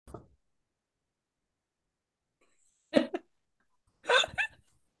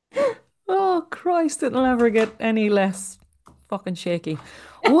Christ, it'll never get any less fucking shaky.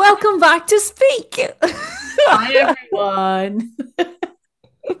 Welcome back to Speak. Hi everyone.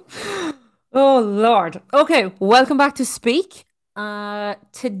 Oh Lord. Okay, welcome back to Speak.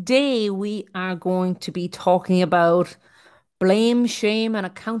 Today we are going to be talking about blame, shame, and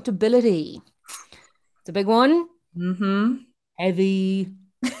accountability. It's a big one, Mm-hmm. heavy,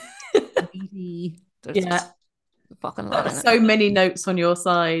 meaty. There's Yeah, a fucking lot in it. so many notes on your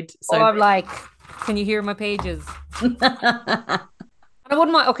side. Oh, So I'm like, can you hear my pages? many. And I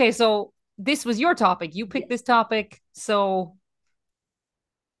wouldn't mind. Okay, so this was your topic. You picked this topic, so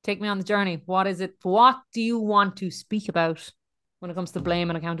take me on the journey. What is it? What do you want to speak about when it comes to blame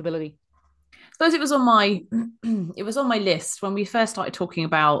and accountability? Suppose it was on my it was on my list when we first started talking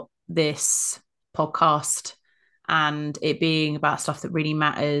about this podcast and it being about stuff that really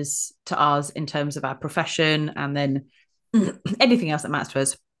matters to us in terms of our profession and then anything else that matters to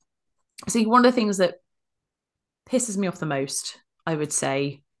us. So one of the things that pisses me off the most, I would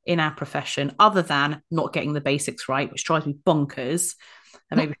say, in our profession, other than not getting the basics right, which drives me bonkers.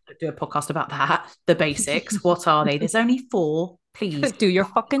 And maybe we should do a podcast about that. The basics. What are they? There's only four. Please Do your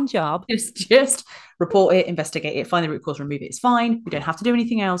fucking job. just report it, investigate it, find the root cause, remove it. It's fine. We don't have to do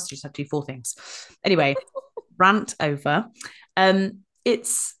anything else. You just have to do four things. Anyway, rant over.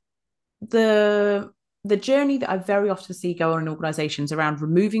 It's the the journey that I very often see go on in organizations around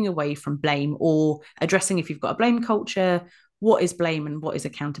removing away from blame or addressing if you've got a blame culture, what is blame and what is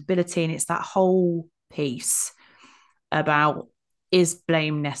accountability. And it's that whole piece about, is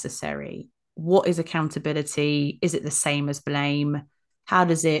blame necessary? What is accountability? Is it the same as blame? How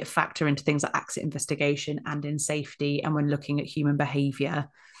does it factor into things like exit investigation and in safety and when looking at human behavior?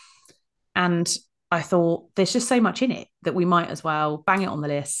 And I thought there's just so much in it that we might as well bang it on the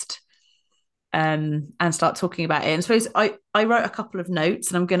list and start talking about it. And I suppose I wrote a couple of notes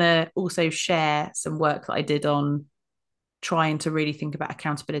and I'm going to also share some work that I did on trying to really think about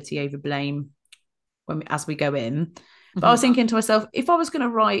accountability over blame as we go in. But I was Mhm. thinking to myself, if I was going to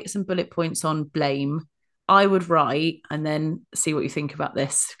write some bullet points on blame, I would write and then see what you think about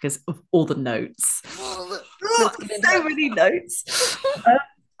this because of all the notes. Let's get into So it. many notes. Uh,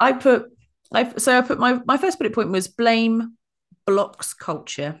 I put I put my first bullet point was blame blocks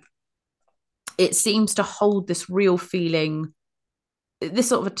culture. It seems to hold this real feeling, this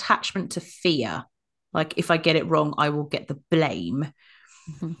sort of attachment to fear. Like if I get it wrong, I will get the blame.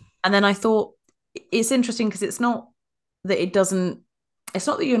 Mhm. And then I thought it's interesting because it's not that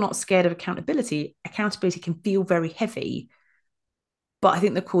you're not scared of accountability. Accountability can feel very heavy. But I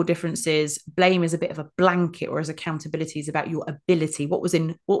think the core difference is blame is a bit of a blanket, whereas accountability is about your ability. What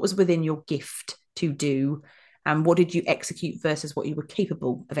was within your gift to do, and what did you execute versus what you were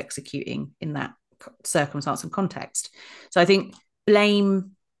capable of executing in that circumstance and context. So I think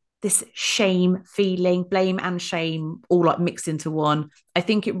blame, this shame feeling, blame and shame all like mixed into one. I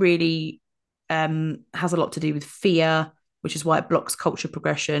think it really has a lot to do with fear, which is why it blocks culture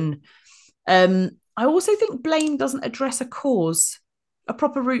progression. I also think blame doesn't address a cause, a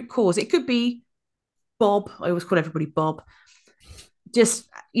proper root cause. It could be Bob. I always call everybody Bob. Just,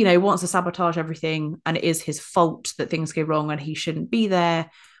 wants to sabotage everything and it is his fault that things go wrong and he shouldn't be there.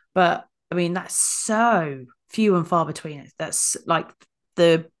 But I mean, that's so few and far between. That's like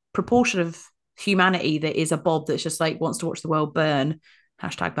the proportion of humanity that is a Bob that's just like wants to watch the world burn.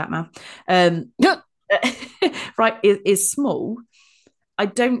 Hashtag Batman. Um, Yeah. right, is small. I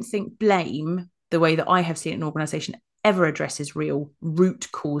don't think blame, the way that I have seen it in an organization, ever addresses real root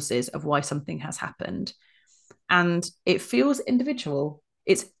causes of why something has happened. And it feels individual.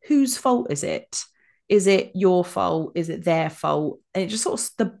 It's whose fault is it? Is it your fault? Is it their fault? And it just sort of,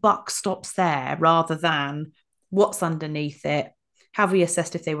 the buck stops there rather than what's underneath it. Have we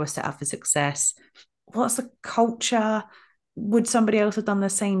assessed if they were set up for success? What's the culture? Would somebody else have done the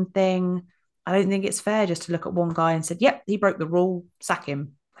same thing? I don't think it's fair just to look at one guy and said, yep, he broke the rule, sack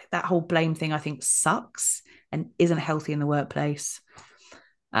him. Like that whole blame thing, I think sucks and isn't healthy in the workplace.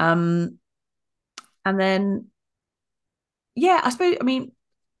 Um, and then, yeah, I suppose, I mean,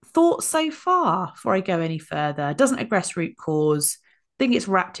 thoughts so far before I go any further. It doesn't address root cause. I think it's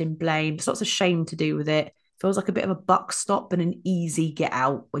wrapped in blame. There's lots of shame to do with it. Feels like a bit of a buck stop and an easy get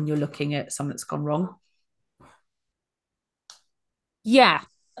out when you're looking at something that's gone wrong. Yeah.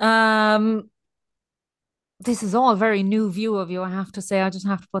 Um, this is all a very new view of you, I have to say. I just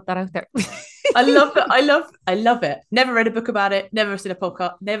have to put that out there. I love it. I love it. Never read a book about it. Never seen a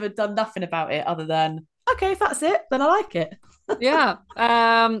podcast. Never done nothing about it other than okay, if that's it, then I like it. Yeah.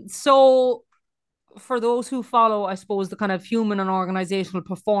 So for those who follow, I suppose, the kind of human and organizational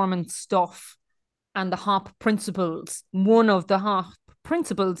performance stuff and the HOP principles, one of the HOP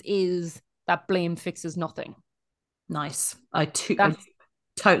principles is that blame fixes nothing. Nice. I That's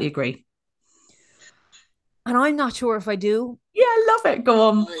totally agree. and I'm not sure if I do. Yeah, I love it. Go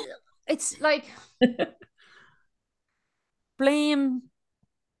on. It's like blame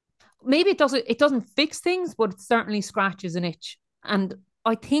maybe it doesn't fix things, but it certainly scratches an itch. And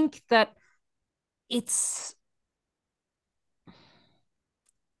I think that it's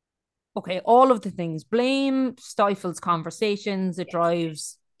okay, all of the things. Blame stifles conversations, it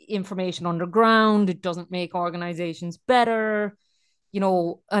drives information underground, it doesn't make organizations better.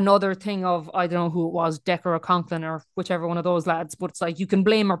 Another thing of, I don't know who it was, Decker or Conklin or whichever one of those lads, but it's like you can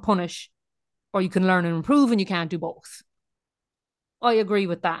blame or punish, or you can learn and improve, and you can't do both. I agree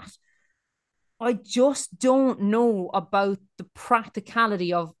with that. I just don't know about the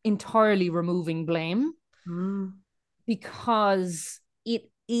practicality of entirely removing blame, Mm. because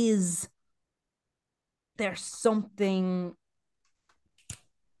there's something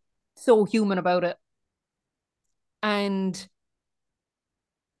so human about it. And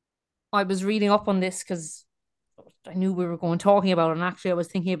I was reading up on this because I knew we were going talking about it. And actually, I was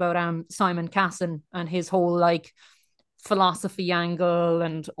thinking about Simon Casson and his whole like philosophy angle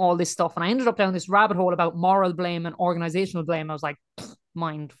and all this stuff. And I ended up down this rabbit hole about moral blame and organizational blame. I was like,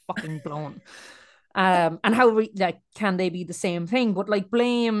 mind fucking blown. And how like can they be the same thing? But like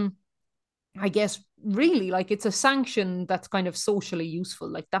blame, I guess really like it's a sanction that's kind of socially useful.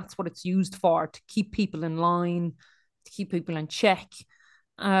 Like that's what it's used for, to keep people in line, to keep people in check.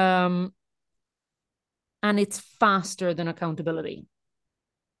 Um, and it's faster than accountability.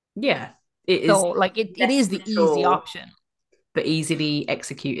 Yeah, it is So like it less is the easy mature, option. but easily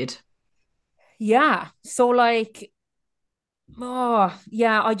executed. Yeah. So like, oh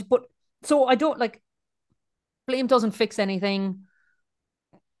yeah, I don't like blame doesn't fix anything.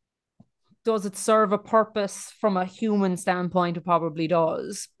 Does it serve a purpose from a human standpoint? It probably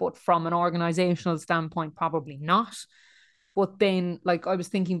does, but from an organizational standpoint, probably not. But then, like, I was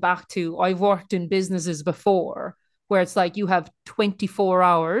thinking back to, I've worked in businesses before where it's like you have 24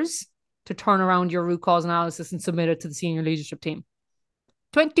 hours to turn around your root cause analysis and submit it to the senior leadership team.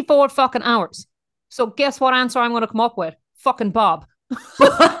 24 fucking hours. So, guess what answer I'm going to come up with? Fucking Bob.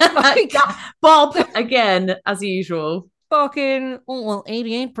 Like, Bob, again, as usual. fucking, oh, well,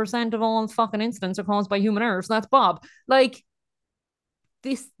 88% of all fucking incidents are caused by human error. So that's Bob. Like,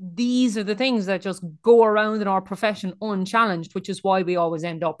 these are the things that just go around in our profession unchallenged, which is why we always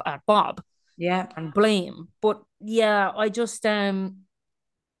end up at Bob Yeah. and blame. But yeah,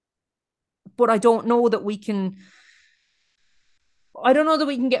 but I don't know that we can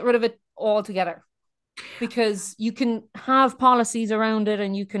get rid of it altogether, because you can have policies around it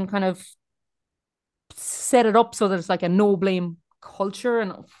and you can kind of set it up so that it's like a no blame culture.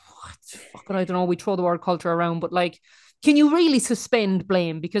 And fucking, I don't know, we throw the word culture around, but like, can you really suspend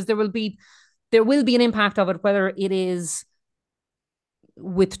blame? Because there will be an impact of it, whether it is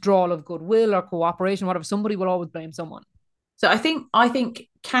withdrawal of goodwill or cooperation, whatever. Somebody will always blame someone. So I think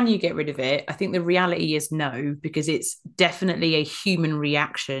can you get rid of it? I think the reality is no, because it's definitely a human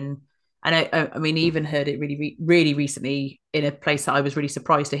reaction. And I mean, I even heard it really recently in a place that I was really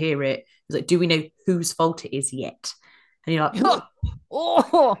surprised to hear it. It was like, do we know whose fault it is yet? And you're like,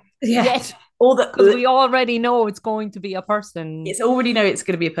 Oh, yeah, yet. all Because the we already know it's going to be a person. it's already know it's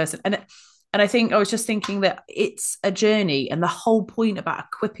going to be a person. And I think I was just thinking that it's a journey, and the whole point about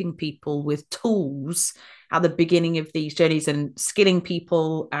equipping people with tools at the beginning of these journeys and skilling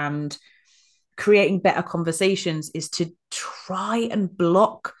people and creating better conversations is to try and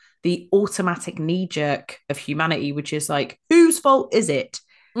block the automatic knee jerk of humanity, which is like, whose fault is it?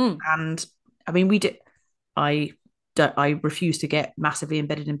 Mm. And I mean, we did. I don't. I refuse to get massively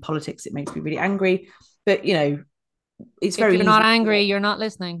embedded in politics. It makes me really angry. But it's If very you're not easy. angry, you're not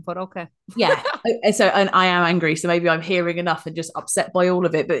listening, but okay. Yeah. And I am angry, so maybe I'm hearing enough and just upset by all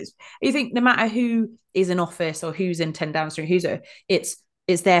of it. But you think no matter who is in office or who's in 10 Downing Street,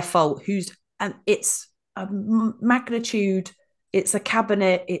 it's their fault. And it's a magnitude. It's a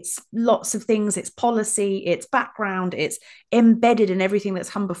cabinet. It's lots of things. It's policy. It's background. It's embedded in everything that's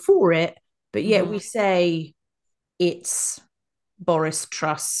come before it. But yet we say it's Boris,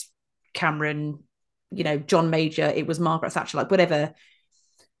 Truss, Cameron, John Major. It was Margaret Thatcher. Like whatever.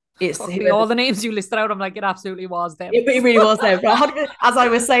 It's Fuck me, whoever. all the names you listed out, I'm like, it absolutely was them. It really was them. Right? As I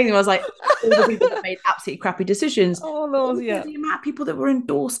was saying, I was like, all the people that made absolutely crappy decisions. All But those, also yeah. the amount of people that were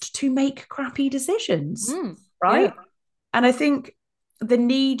endorsed to make crappy decisions, Yeah. right? And I think the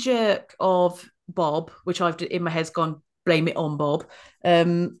knee jerk of Bob, which I've in my head's gone, blame it on Bob.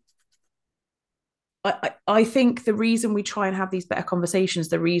 I think the reason we try and have these better conversations,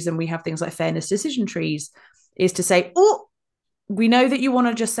 the reason we have things like fairness decision trees, is to say, oh, we know that you want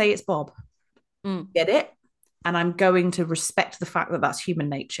to just say it's Bob. Mm. Get it? And I'm going to respect the fact that that's human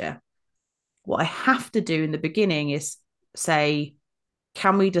nature. What I have to do in the beginning is say,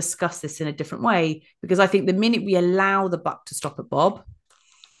 can we discuss this in a different way? Because I think the minute we allow the buck to stop at Bob,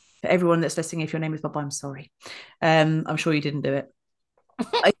 for everyone that's listening, if your name is Bob, I'm sorry. I'm sure you didn't do it.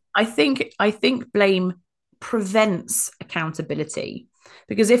 I think blame prevents accountability,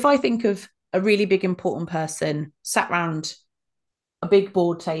 because if I think of a really big important person sat around a big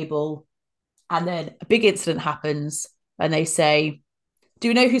board table and then a big incident happens and they say, do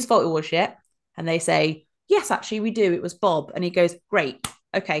you know whose fault it was yet? And they say, yes, actually, we do. It was Bob. And he goes, great.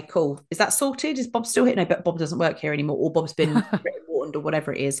 Okay, cool. Is that sorted? Is Bob still here? No, but Bob doesn't work here anymore, or Bob's been warned, or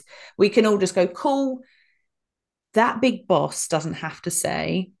whatever it is. We can all just go, cool. That big boss doesn't have to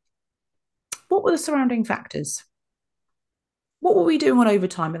say, what were the surrounding factors? What were we doing on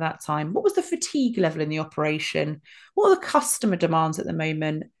overtime at that time? What was the fatigue level in the operation? What are the customer demands at the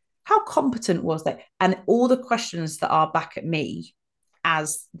moment? How competent was that? And all the questions that are back at me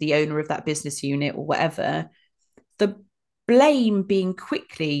as the owner of that business unit or whatever, the blame being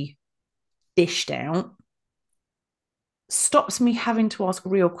quickly dished out stops me having to ask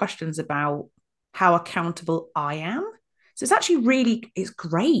real questions about how accountable I am. So it's actually it's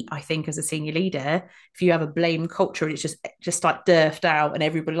great, I think, as a senior leader, if you have a blame culture and it's just like derfed out and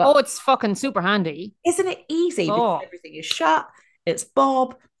everybody like, Oh, it's fucking super handy. isn't it easy? Because Oh, everything is shut. It's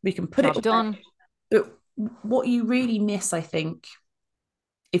Bob. We can put it job away. done. But what you really miss, I think,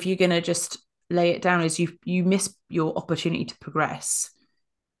 if you're gonna just lay it down, is you miss your opportunity to progress.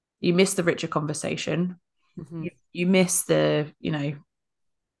 You miss the richer conversation. Mm-hmm. You miss I've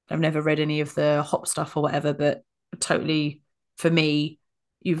never read any of the hop stuff or whatever, but totally, for me,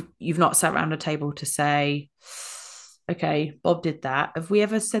 you've not sat around a table to say, okay, Bob did that. Have we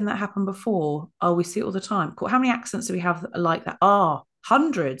ever seen that happen before? Oh, we see it all the time. Cool. How many accents do we have that are like that?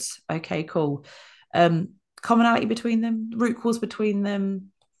 Hundreds. Okay, cool. Commonality between them, root cause between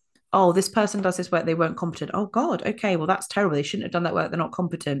them. Oh, this person does this work, they weren't competent. Oh God, okay, well, that's terrible. They shouldn't have done that work, they're not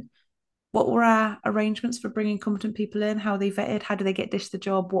competent. What were our arrangements for bringing competent people in? How are they vetted? How do they get dished the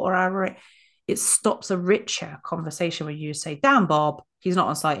job? What are our... It stops a richer conversation when you say, damn, Bob, he's not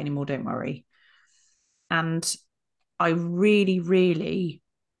on site anymore, don't worry. And I really, really,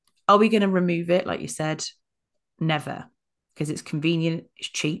 are we going to remove it? Like you said, never, because it's convenient, it's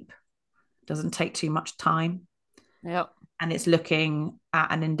cheap, doesn't take too much time. Yeah. And it's looking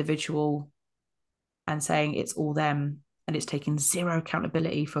at an individual and saying it's all them, and it's taking zero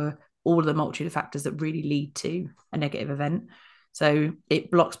accountability for all of the multitude of factors that really lead to a negative event. So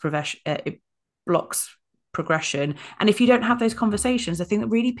it blocks progression. And if you don't have those conversations, the thing that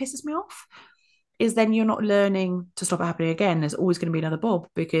really pisses me off is then you're not learning to stop it happening again. There's always going to be another Bob,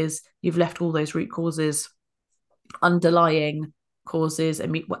 because you've left all those root causes, underlying causes,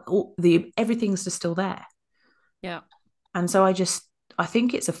 and everything's just still there. Yeah. And so I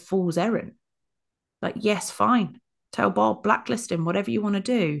think it's a fool's errand. Like, yes, fine. Tell Bob, blacklist him, whatever you want to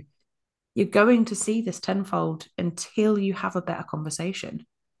do. You're going to see this tenfold until you have a better conversation.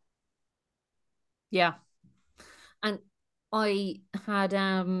 Yeah. And I had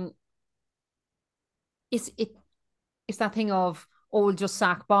it's it's that thing of, oh, we'll just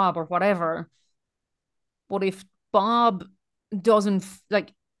sack Bob or whatever. But if Bob doesn't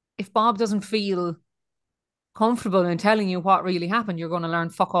like if Bob doesn't feel comfortable in telling you what really happened, you're going to learn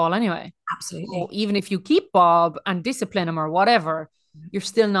fuck all anyway. So Absolutely. even if you keep Bob and discipline him or whatever, you're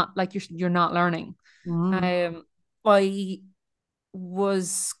still not like you're not learning. I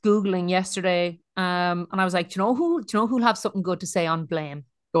was Googling yesterday, and I was like, do you know who'll have something good to say on blame?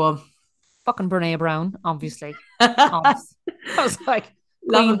 Go on. Fucking Brene Brown, obviously. I was like,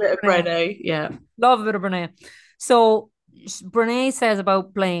 Love a Queen bit of Brene. Brene. Yeah. Love a bit of Brene. So Brene says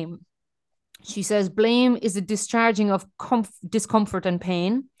about blame. She says blame is a discharging of discomfort and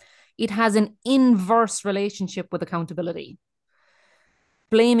pain. It has an inverse relationship with accountability.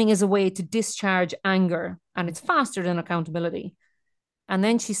 Blaming is a way to discharge anger, and it's faster than accountability. And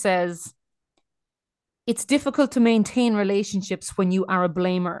then she says, it's difficult to maintain relationships when you are a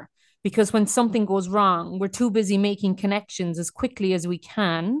blamer, because when something goes wrong, we're too busy making connections as quickly as we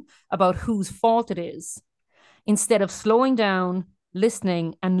can about whose fault it is, instead of slowing down,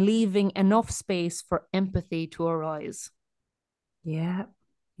 listening, and leaving enough space for empathy to arise. Yep.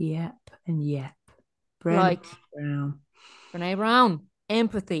 Yep. And yep. Brene Like Brown. Brene Brown,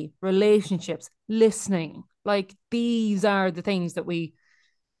 empathy, relationships, listening. Like these are the things that we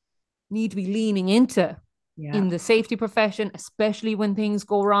need to be leaning into in the safety profession, especially when things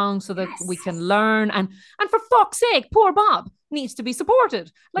go wrong, so that we can learn. And for fuck's sake, poor Bob needs to be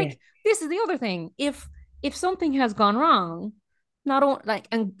supported. Like this is the other thing. If something has gone wrong, not only like,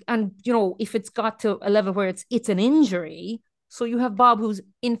 and you know, if it's got to a level where it's an injury, so you have Bob who's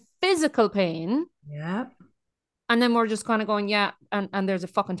in physical pain, Yeah. and then we're just kind of going, yeah, and there's a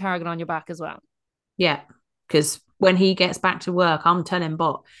fucking target on your back as well. Yeah. Because when he gets back to work, I'm telling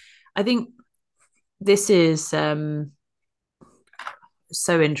Bob, I think this is so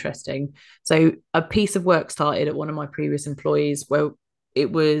interesting. So a piece of work started at one of my previous employees where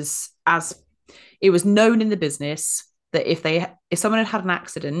it was as it was known in the business that if someone had had an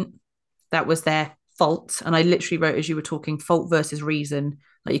accident, that was their fault. And I literally wrote as you were talking, fault versus reason.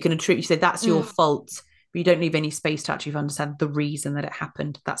 Like you can attribute, you say that's your fault, but you don't leave any space to actually understand the reason that it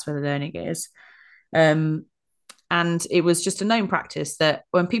happened. That's where the learning is. Um, and it was just a known practice that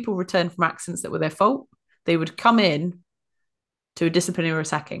when people returned from accidents that were their fault, they would come in to a disciplinary or a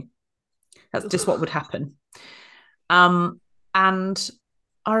sacking. That's just what would happen. Um, and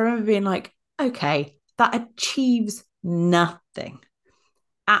I remember being like, okay, that achieves nothing,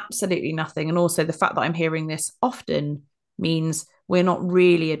 absolutely nothing. And also the fact that I'm hearing this often means we're not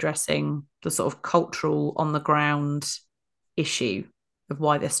really addressing the sort of cultural on the ground issue of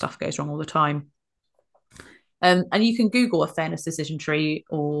why this stuff goes wrong all the time. And you can Google a fairness decision tree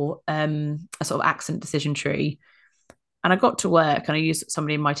or a sort of accident decision tree. And I got to work and I used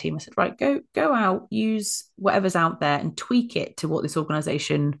somebody in my team. I said, right, go out, use whatever's out there and tweak it to what this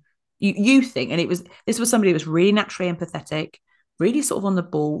organization you think. And this was somebody who was really naturally empathetic, really sort of on the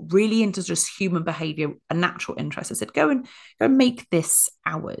ball, really into just human behavior, a natural interest. I said, go and make this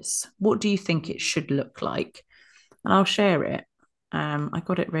ours. What do you think it should look like? And I'll share it. I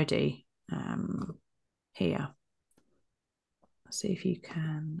got it ready here. Let's see if you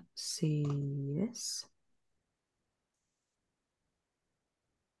can see this.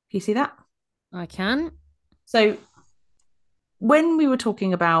 Can you see that? I can. So when we were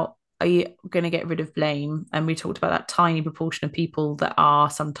talking about are you going to get rid of blame, and we talked about that tiny proportion of people that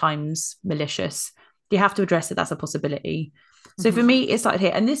are sometimes malicious, you have to address it. That's a possibility. So for me, it started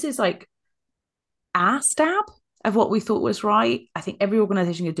here, and this is like our stab of what we thought was right. I think every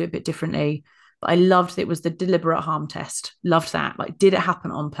organization could do it a bit differently, but I loved that it was the deliberate harm test. Loved that. Like, did it happen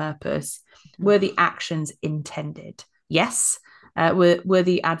on purpose? Were the actions intended? Yes. Were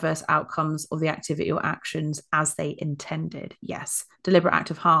the adverse outcomes of the activity or actions as they intended? Yes. Deliberate act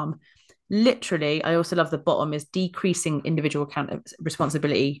of harm. Literally, I also love the bottom is decreasing individual account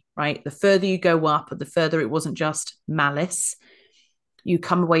responsibility, right? The further you go up, the further it wasn't just malice, you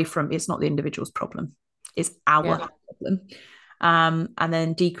come away from it's not the individual's problem, it's our problem. And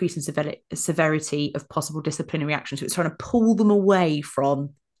then decrease in severity of possible disciplinary action. So it's trying to pull them away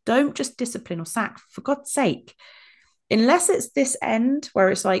from don't just discipline or sack, for God's sake. Unless it's this end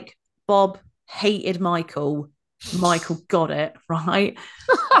where it's like Bob hated Michael, Michael got it, right?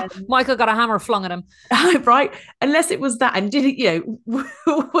 Michael got a hammer flung at him. Right? Unless it was that, and did it,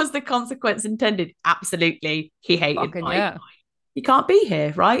 was the consequence intended? Absolutely. He hated Fucking Mike. yeah. You can't be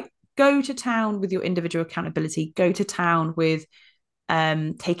here, right? Go to town with your individual accountability. Go to town with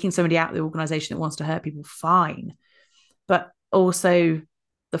taking somebody out of the organization that wants to hurt people. Fine. But also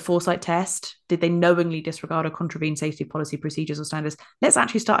the foresight test. Did they knowingly disregard or contravene safety policy, procedures, or standards? Let's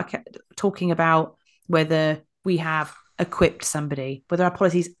actually start talking about whether we have equipped somebody, whether our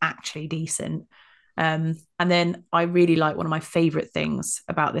policy is actually decent. And then I really like one of my favorite things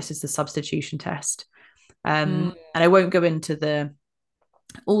about this is the substitution test. And I won't go into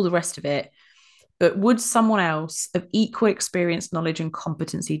all the rest of it, but would someone else of equal experience, knowledge, and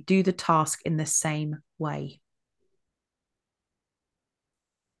competency do the task in the same way?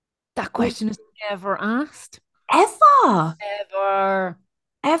 That question is never asked. Ever. Ever.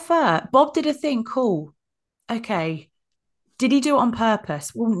 Ever. Bob did a thing. Cool. Okay. Did he do it on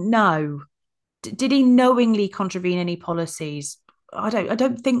purpose? Well, no. Did he knowingly contravene any policies? I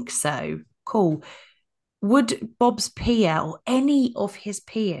don't think so. Cool. Would Bob's peer or any of his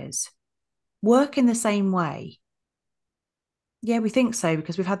peers work in the same way? Yeah, we think so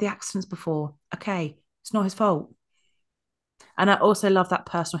because we've had the accidents before. Okay, it's not his fault. And I also love that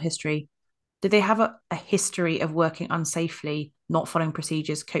personal history. Did they have a history of working unsafely, not following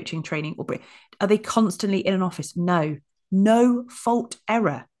procedures, coaching, training, or are they constantly in an office? No, no fault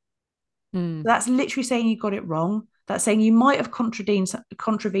error. That's literally saying you got it wrong. That's saying you might have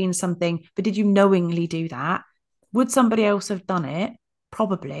contravened something, but did you knowingly do that? Would somebody else have done it?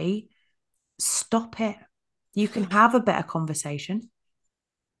 Probably. Stop it. You can have a better conversation.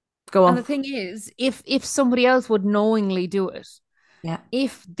 Go And the on. thing is, if somebody else would knowingly do it, Yeah.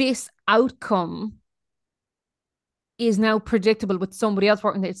 if this outcome is now predictable with somebody else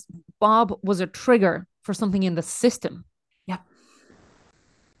working this, Bob was a trigger for something in the system. Yeah.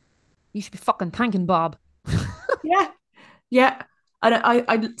 You should be fucking thanking Bob. Yeah. Yeah.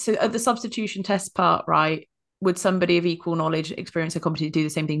 So at the substitution test part, right? Would somebody of equal knowledge, experience, and competency do the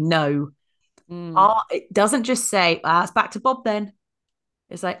same thing? No. Mm. It doesn't just say, it's back to Bob then.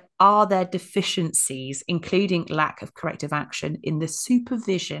 It's like, are there deficiencies, including lack of corrective action in the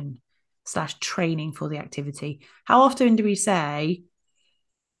supervision slash training for the activity? How often do we say,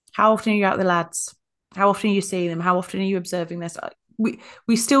 how often are you out with the lads? How often are you seeing them? How often are you observing this?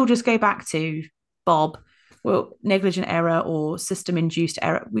 We still just go back to Bob, well, negligent error or system induced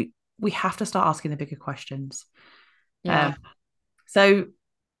error. We have to start asking the bigger questions. Yeah. So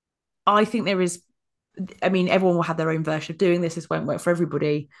I think there is, I mean, everyone will have their own version of doing this. This won't work for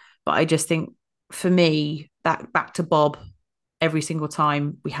everybody. But I just think for me, that back to Bob every single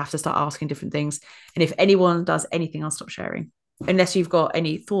time, we have to start asking different things. And if anyone does anything, I'll stop sharing. Unless you've got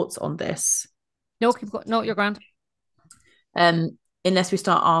any thoughts on this. No, keep going. No, you're grand. Unless we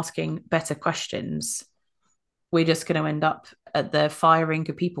start asking better questions, we're just going to end up at the firing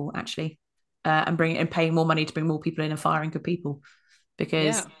good people, actually, and paying more money to bring more people in and firing good people,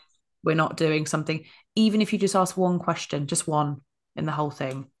 because we're not doing something. Even if you just ask one question, just one in the whole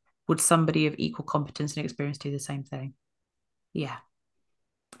thing, would somebody of equal competence and experience do the same thing? Yeah.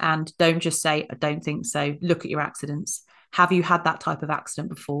 And don't just say, I don't think so. Look at your accidents. Have you had that type of accident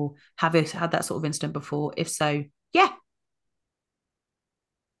before? Have you had that sort of incident before? If so, yeah.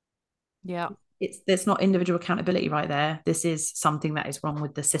 Yeah. There's not individual accountability right there. This is something that is wrong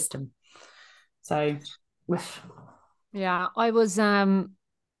with the system. So, yeah, I was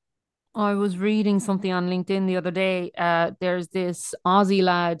reading something on LinkedIn the other day. There's this Aussie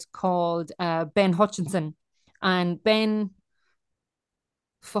lad called Ben Hutchinson, and Ben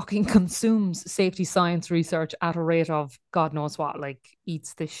fucking consumes safety science research at a rate of God knows what, like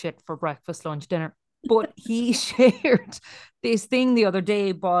eats this shit for breakfast, lunch, dinner. But he shared this thing the other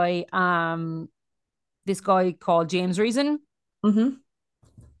day by this guy called James Reason,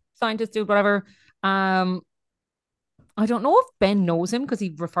 scientist, dude, whatever. I don't know if Ben knows him because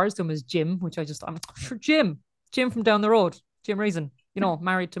he refers to him as Jim, which I'm sure Jim from down the road, Jim Reason,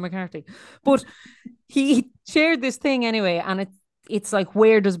 married to McCarthy. But he shared this thing anyway, and it's like,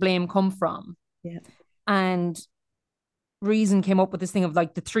 where does blame come from? Yeah. And Reason came up with this thing of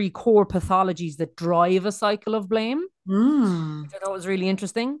like the 3 core pathologies that drive a cycle of blame. Which I thought was really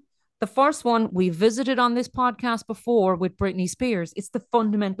interesting. The first one we visited on this podcast before with Britney Spears. It's the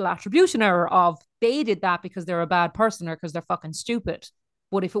fundamental attribution error of they did that because they're a bad person or because they're fucking stupid.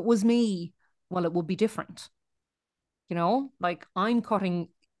 But if it was me, well, it would be different. Like I'm cutting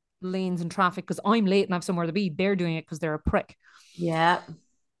lanes in traffic because I'm late and I have somewhere to be. They're doing it because they're a prick. Yeah.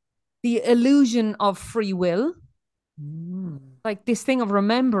 The illusion of free will. Like this thing of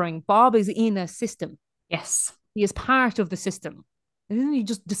remembering Bob is in a system. Yes. He is part of the system. And then he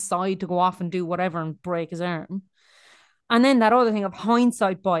just decide to go off and do whatever and break his arm. And then that other thing of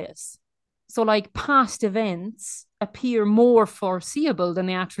hindsight bias. So like past events appear more foreseeable than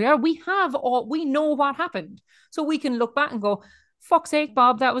they actually are. We know what happened. So we can look back and go, fuck's sake,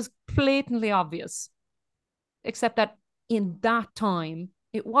 Bob, that was blatantly obvious. Except that in that time,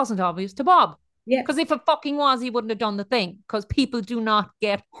 it wasn't obvious to Bob. Yeah. Because if it fucking was, he wouldn't have done the thing. Because people do not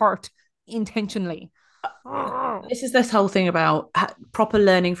get hurt intentionally. This is this whole thing about proper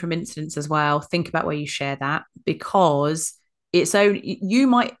learning from incidents as well. Think about where you share that, because it's only you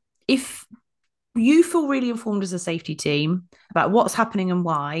might, if you feel really informed as a safety team about what's happening and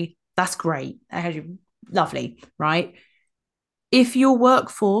why, that's great. Lovely, right? If your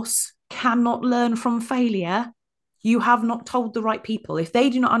workforce cannot learn from failure, you have not told the right people. If they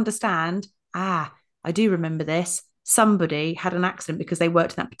do not understand, I do remember this. Somebody had an accident because they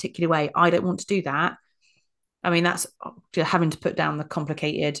worked in that particular way. I don't want to do that. I mean, that's having to put down the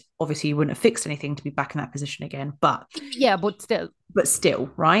complicated. Obviously, you wouldn't have fixed anything to be back in that position again. But yeah, but still,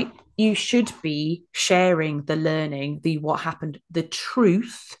 right? You should be sharing the learning, the what happened, the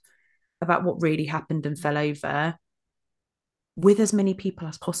truth about what really happened and fell over with as many people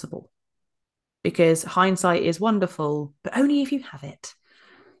as possible. Because hindsight is wonderful, but only if you have it.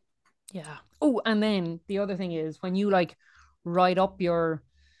 Yeah. Oh, and then the other thing is when you like write up your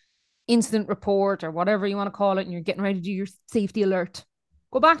incident report or whatever you want to call it, and you're getting ready to do your safety alert,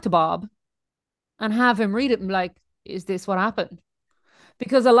 go back to Bob and have him read it and be like, is this what happened?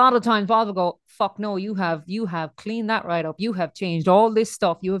 Because a lot of times Bob will go, fuck no, you have cleaned that right up. You have changed all this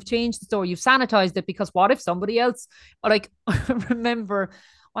stuff. You have changed the story. You've sanitized it, because what if somebody else, like, I remember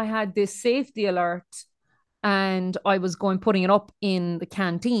I had this safety alert and I was putting it up in the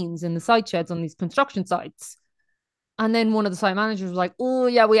canteens, in the site sheds on these construction sites. And then one of the site managers was like, oh,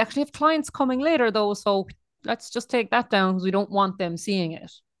 yeah, we actually have clients coming later, though. So let's just take that down because we don't want them seeing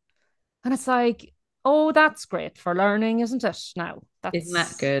it. And it's like, Oh, that's great for learning, isn't it? Now, Isn't that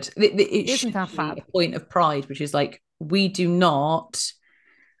that's good? It isn't should that be fab? a point of pride, which is like, we do not,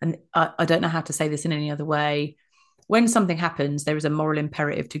 and I don't know how to say this in any other way. When something happens, there is a moral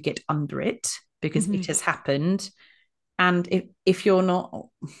imperative to get under it because Hmm. it has happened. And if you're not,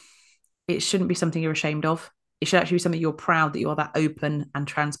 it shouldn't be something you're ashamed of. It should actually be something you're proud that you're that open and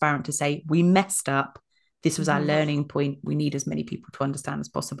transparent to say, we messed up. This was our Hmm. learning point. We need as many people to understand as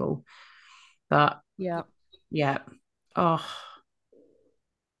possible. But Yeah. yeah, oh,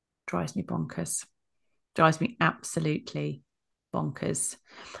 drives me bonkers. Drives me absolutely bonkers.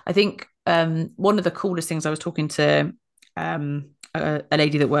 I think one of the coolest things, I was talking to a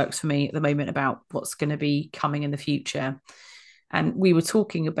lady that works for me at the moment about what's going to be coming in the future. And we were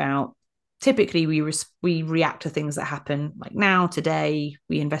talking about, typically we react to things that happen like now, today,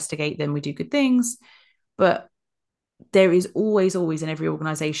 we investigate them, we do good things. But there is always in every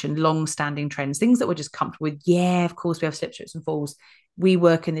organization long-standing trends, things that we're just comfortable with. Yeah, of course we have slips, trips, and falls. We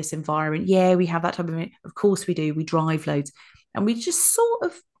work in this environment. Yeah, we have that type of course we do. We drive loads, and we just sort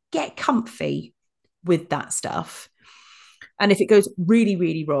of get comfy with that stuff. And if it goes really,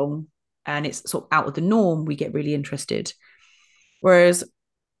 really wrong and it's sort of out of the norm, we get really interested. Whereas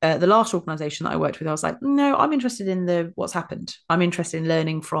the last organization that I worked with, I was like, no, I'm interested in the what's happened. I'm interested in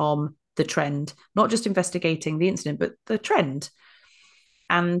learning from the trend, not just investigating the incident, but the trend.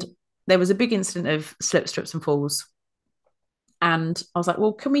 And there was a big incident of slips, trips, and falls. And I was like,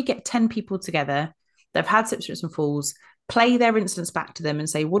 well, can we get 10 people together? They've had slips, trips, and falls, play their incidents back to them and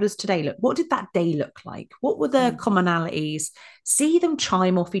say, what does today look? What did that day look like? What were the commonalities? See them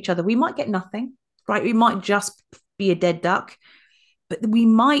chime off each other. We might get nothing, right? We might just be a dead duck, but we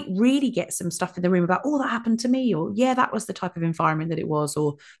might really get some stuff in the room about, oh, that happened to me, or yeah, that was the type of environment that it was,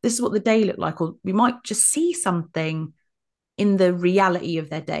 or this is what the day looked like, or we might just see something in the reality of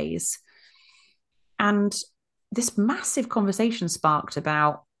their days. And this massive conversation sparked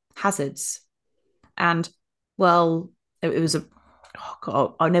about hazards. And well, it was a, oh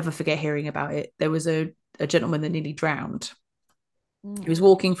God, I'll never forget hearing about it. There was a gentleman that nearly drowned. He Mm. was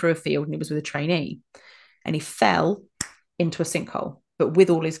walking through a field and he was with a trainee, and he fell into a sinkhole, but with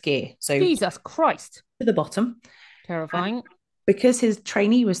all his gear. So Jesus Christ. to the bottom. And Terrifying. because his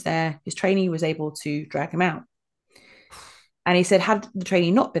trainee was there, his trainee was able to drag him out. And he said, had the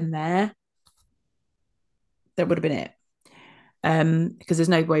trainee not been there, that would have been it. Because there's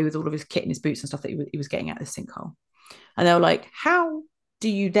no way with all of his kit and his boots and stuff that he was getting out of this sinkhole. And they were like, how do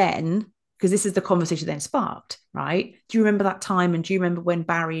you then, because this is the conversation then sparked, right? Do you remember that time? And do you remember when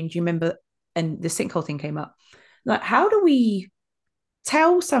Barry, and do you remember, and the sinkhole thing came up? Like, how do we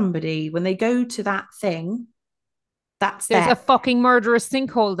tell somebody when they go to that thing, that's There's there? a fucking murderous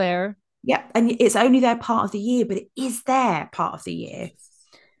sinkhole there. Yeah. And it's only their part of the year, but it is their part of the year.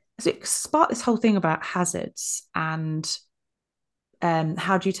 So it sparked this whole thing about hazards and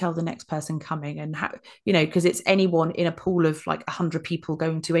how do you tell the next person coming, and how, because it's anyone in a pool of like 100 people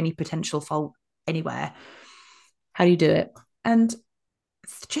going to any potential fault anywhere. How do you do it? And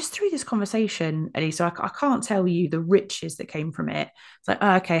just through this conversation, Eddie, so I can't tell you the riches that came from it. It's like,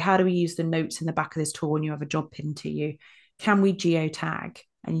 oh, okay, how do we use the notes in the back of this tool when you have a job pinned to you? Can we geotag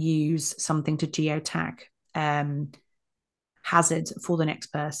and use something to geotag hazards for the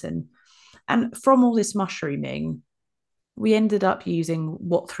next person? And from all this mushrooming, we ended up using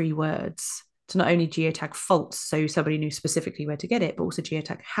what 3 words to not only geotag faults, so somebody knew specifically where to get it, but also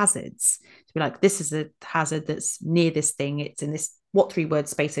geotag hazards to be like, this is a hazard that's near this thing. It's in this what 3 word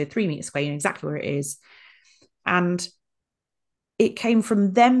space, so 3 meters square, you know exactly where it is. And it came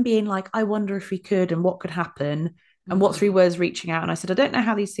from them being like, I wonder if we could and what could happen. And what 3 words reaching out. And I said, I don't know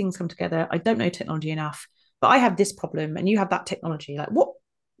how these things come together. I don't know technology enough, but I have this problem and you have that technology. Like,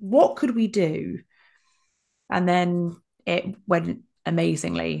 what could we do? And then it went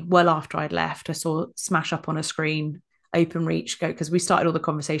amazingly. Well, after I'd left, I saw smash up on a screen, Openreach go, because we started all the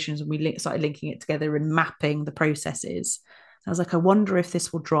conversations and we started linking it together and mapping the processes. I was like, I wonder if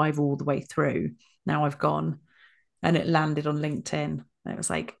this will drive all the way through. Now I've gone, and it landed on LinkedIn. And it was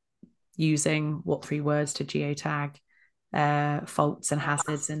like using what 3 words to geotag faults and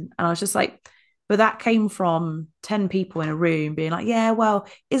hazards. And I was just like, but that came from 10 people in a room being like, yeah, well,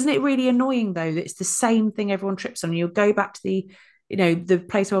 isn't it really annoying though that it's the same thing everyone trips on? And you'll go back to the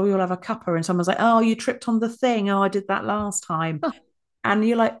place where we all have a cuppa and someone's like, oh, you tripped on the thing. Oh, I did that last time. And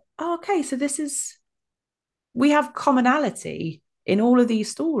you're like, oh, okay, so we have commonality in all of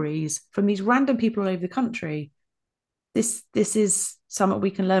these stories from these random people all over the country. This is something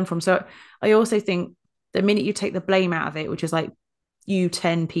we can learn from. So I also think the minute you take the blame out of it, which is like, you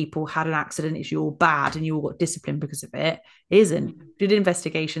 10 people had an accident, it's your bad and you all got disciplined because of it. It isn't. Did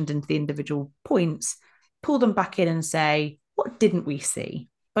investigations into the individual points, pull them back in and say, what didn't we see?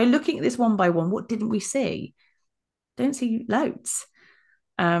 By looking at this one by one, what didn't we see? Don't see loads.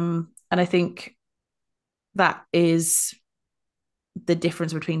 And I think that is the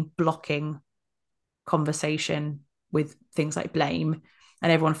difference between blocking conversation with things like blame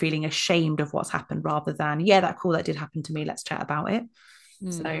and everyone feeling ashamed of what's happened rather than, yeah, that cool, that did happen to me, let's chat about it.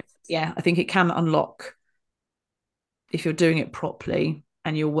 So yeah, I think it can unlock, if you're doing it properly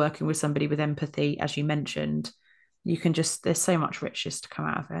and you're working with somebody with empathy, as you mentioned, you can just, there's so much richness to come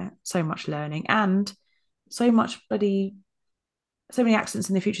out of it, so much learning, and so much bloody, so many accidents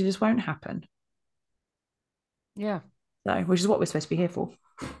in the future this won't happen. Yeah. So, which is what we're supposed to be here for.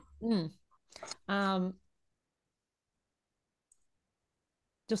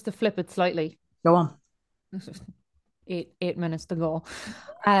 Just to flip it slightly. Go on. 8 minutes to go.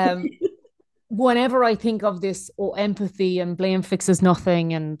 Whenever I think of this, empathy and blame fixes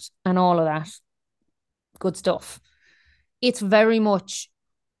nothing and all of that good stuff, it's very much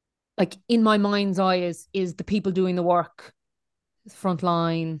like in my mind's eye is the people doing the work, front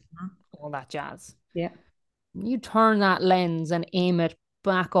line, all that jazz. Yeah. You turn that lens and aim it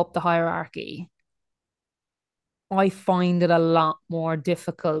back up the hierarchy, I find it a lot more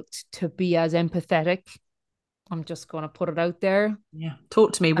difficult to be as empathetic. I'm just going to put it out there. Yeah.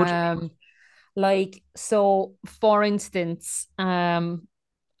 Talk to me. What do you mean? Like, so for instance, I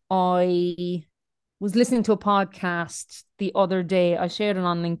was listening to a podcast the other day. I shared it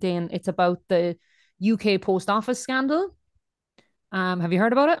on LinkedIn. It's about the UK post office scandal. Have you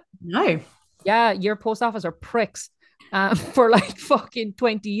heard about it? No. Yeah, your post office are pricks. For like fucking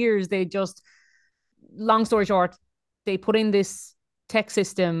 20 years, they just, long story short, they put in this tech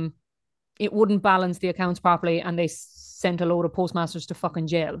system. It wouldn't balance the accounts properly, and they sent a load of postmasters to fucking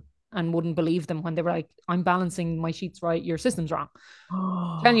jail and wouldn't believe them when they were like, I'm balancing my sheets right, your system's wrong.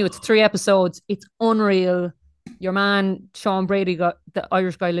 I'm telling you, it's 3 episodes. It's unreal. Your man, Sean Brady, got the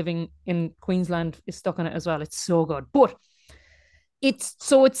Irish guy living in Queensland, is stuck in it as well. It's so good. But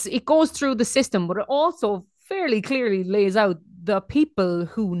it goes through the system, but it also fairly clearly lays out the people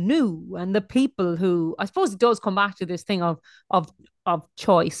who knew and the people who, I suppose it does come back to this thing of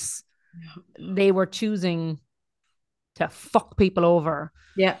choice. They were choosing to fuck people over.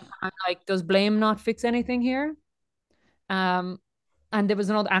 Yeah. And like, does blame not fix anything here? And there was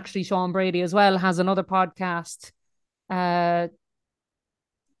another, actually, Sean Brady as well has another podcast,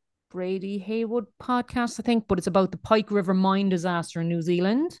 Brady Haywood podcast, I think, but it's about the Pike River mine disaster in New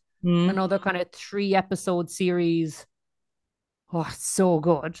Zealand. Another kind of 3-episode series. Oh, it's so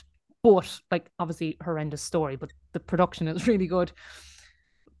good. But like, obviously horrendous story, but the production is really good.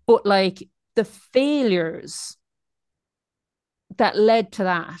 But like the failures that led to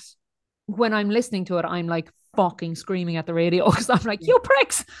that, when I'm listening to it, I'm like fucking screaming at the radio because I'm like, you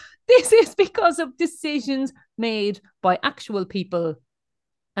pricks, this is because of decisions made by actual people,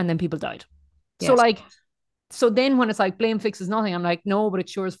 and then people died. Yes. So like, so then when it's like blame fixes nothing, I'm like, no, but it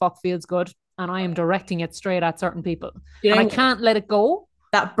sure as fuck feels good, and I am directing it straight at certain people, and I can't let it go.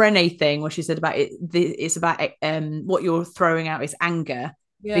 That Brené thing where she said about it, it's about what you're throwing out is anger.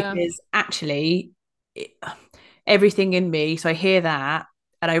 Yeah. Because actually, everything in me. So I hear that,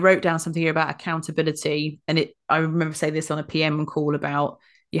 and I wrote down something here about accountability, and I remember saying this on a PM call about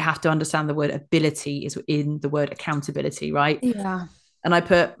you have to understand the word ability is in the word accountability, right? Yeah. And I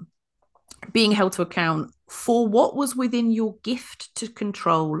put being held to account for what was within your gift to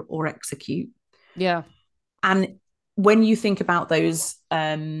control or execute. Yeah. And when you think about those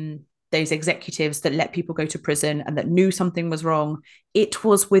executives that let people go to prison and that knew something was wrong, it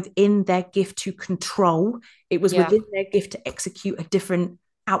was within their gift to control. It was within their gift to execute a different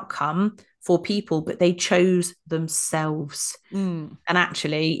outcome for people, but they chose themselves. And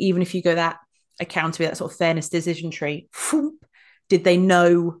actually, even if you go that accountability, that sort of fairness decision tree, did they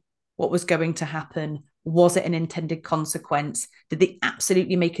know what was going to happen? Was it an intended consequence? Did they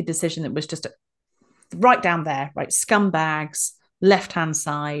absolutely make a decision that was just right down there, right? Scumbags, left-hand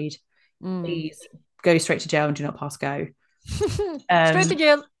side, please go straight to jail and do not pass go. Straight to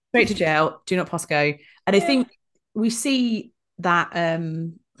jail. Straight to jail, do not pass go. And I think we see that, I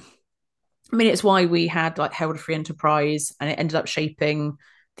mean, it's why we had like Herald of Free Enterprise, and it ended up shaping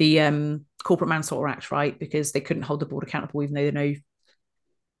the Corporate Manslaughter Act, right? Because they couldn't hold the board accountable, even though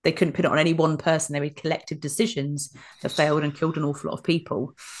they couldn't put it on any one person. They made collective decisions that failed and killed an awful lot of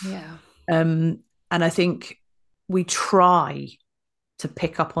people. Yeah. And I think we try to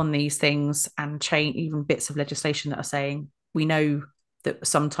pick up on these things and change even bits of legislation that are saying, we know that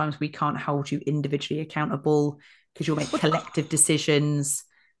sometimes we can't hold you individually accountable because you'll make collective decisions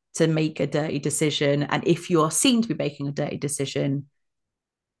to make a dirty decision. And if you are seen to be making a dirty decision,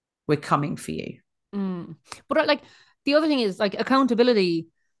 we're coming for you. But like the other thing is like accountability.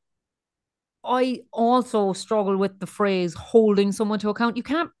 I also struggle with the phrase holding someone to account. You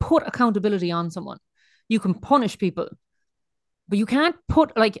can't put accountability on someone. You can punish people, but you can't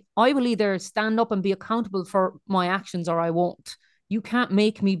put, like, I will either stand up and be accountable for my actions or I won't. You can't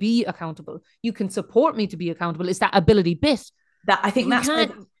make me be accountable. You can support me to be accountable. It's that ability bit. That I think You that's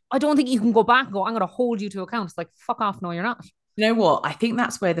can't, I don't think you can go back and go, I'm going to hold you to account. It's like, fuck off. No, you're not. you know what? I think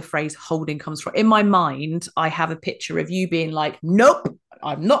that's where the phrase holding comes from. In my mind, I have a picture of you being like, nope,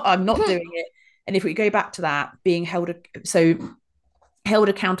 I'm not doing it. And if we go back to that, being held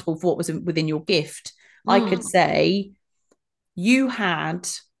accountable for what was within your gift, I could say you had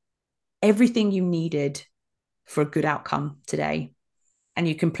everything you needed for a good outcome today. And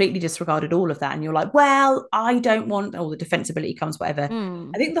you completely disregarded all of that. And you're like, well, I don't want, all the defensibility comes, whatever.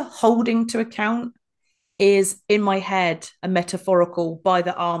 I think the holding to account is in my head a metaphorical by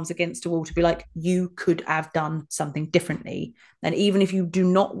the arms against a wall to be like, you could have done something differently. And even if you do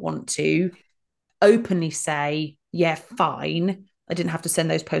not want to openly say, yeah, fine, I didn't have to send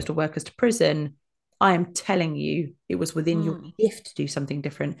those postal workers to prison. I am telling you it was within your gift to do something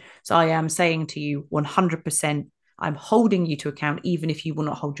different. So I am saying to you 100%, I'm holding you to account, even if you will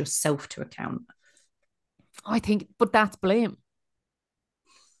not hold yourself to account. I think, but that's blame.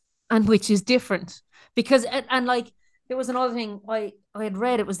 And which is different because, and like, there was another thing I had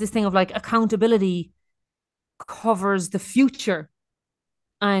read. It was this thing of like accountability covers the future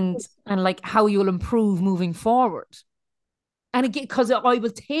and like how you'll improve moving forward. And again, because I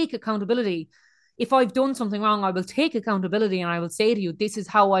will take accountability. If I've done something wrong, I will take accountability and I will say to you, this is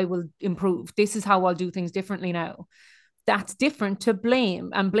how I will improve. This is how I'll do things differently now. That's different to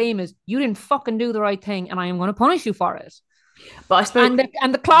blame. And blame is you didn't fucking do the right thing and I am going to punish you for it. But I suppose,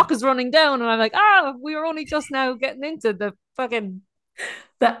 and the clock is running down, and I'm like, we were only just now getting into the fucking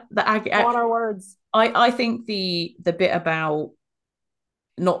what are words. I think the bit about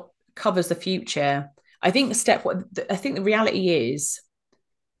not covers the future. I think the reality is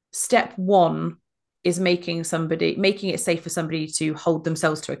step one is making it safe for somebody to hold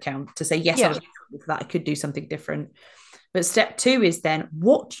themselves to account, to say, yes, I was accountable for that. I could do something different. But step two is then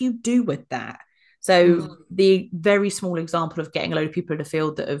what do you do with that? So the very small example of getting a load of people in a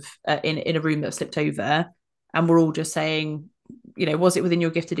field that have in a room that have slipped over, and we're all just saying, was it within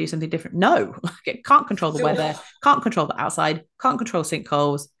your gift to do something different? No, can't control the weather, can't control the outside, can't control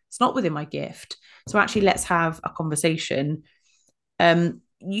sinkholes. It's not within my gift. So actually, let's have a conversation.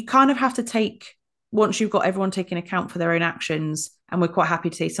 You kind of have to take, once you've got everyone taking account for their own actions, and we're quite happy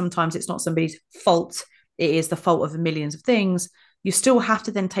to say sometimes it's not somebody's fault, it is the fault of millions of things. You still have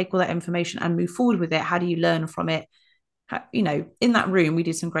to then take all that information and move forward with it. How do you learn from it? In that room, we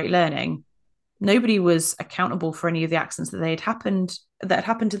did some great learning. Nobody was accountable for any of the accidents that had happened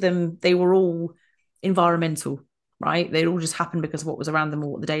to them. They were all environmental, right? They'd all just happened because of what was around them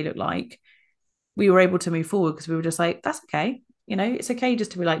or what the day looked like. We were able to move forward because we were just like, that's okay. It's okay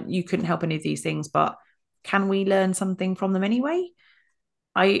just to be like, you couldn't help any of these things, but can we learn something from them anyway?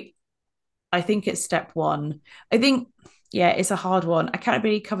 I think it's step one. I think, yeah, it's a hard one.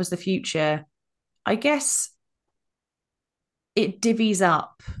 Accountability covers the future. I guess it divvies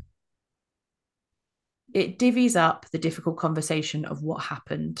up the difficult conversation of what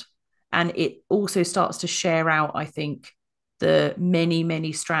happened. And it also starts to share out, I think, the many,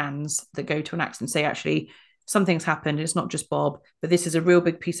 many strands that go to an accident. Say, actually, something's happened. It's not just Bob, but this is a real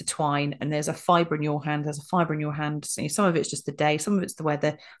big piece of twine. And there's a fiber in your hand. There's a fiber in your hand. So some of it's just the day. Some of it's the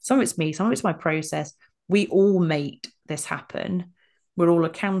weather. Some of it's me. Some of it's my process. We all made this happen. We're all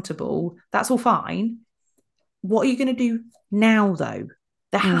accountable. That's all fine. What are you going to do now, though?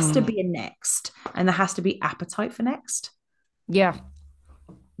 There has to be a next, and there has to be appetite for next. Yeah.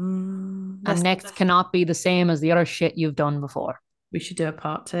 And next cannot be the same as the other shit you've done before. We should do a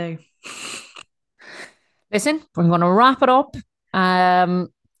part two. Listen, we're going to wrap it up.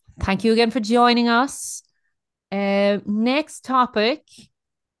 Thank you again for joining us. Next topic.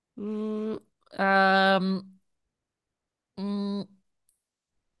 Do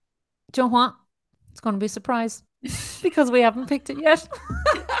you know what? It's going to be a surprise because we haven't picked it yet.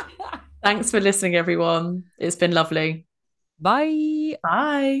 Thanks for listening, everyone. It's been lovely. Bye.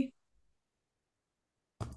 Bye.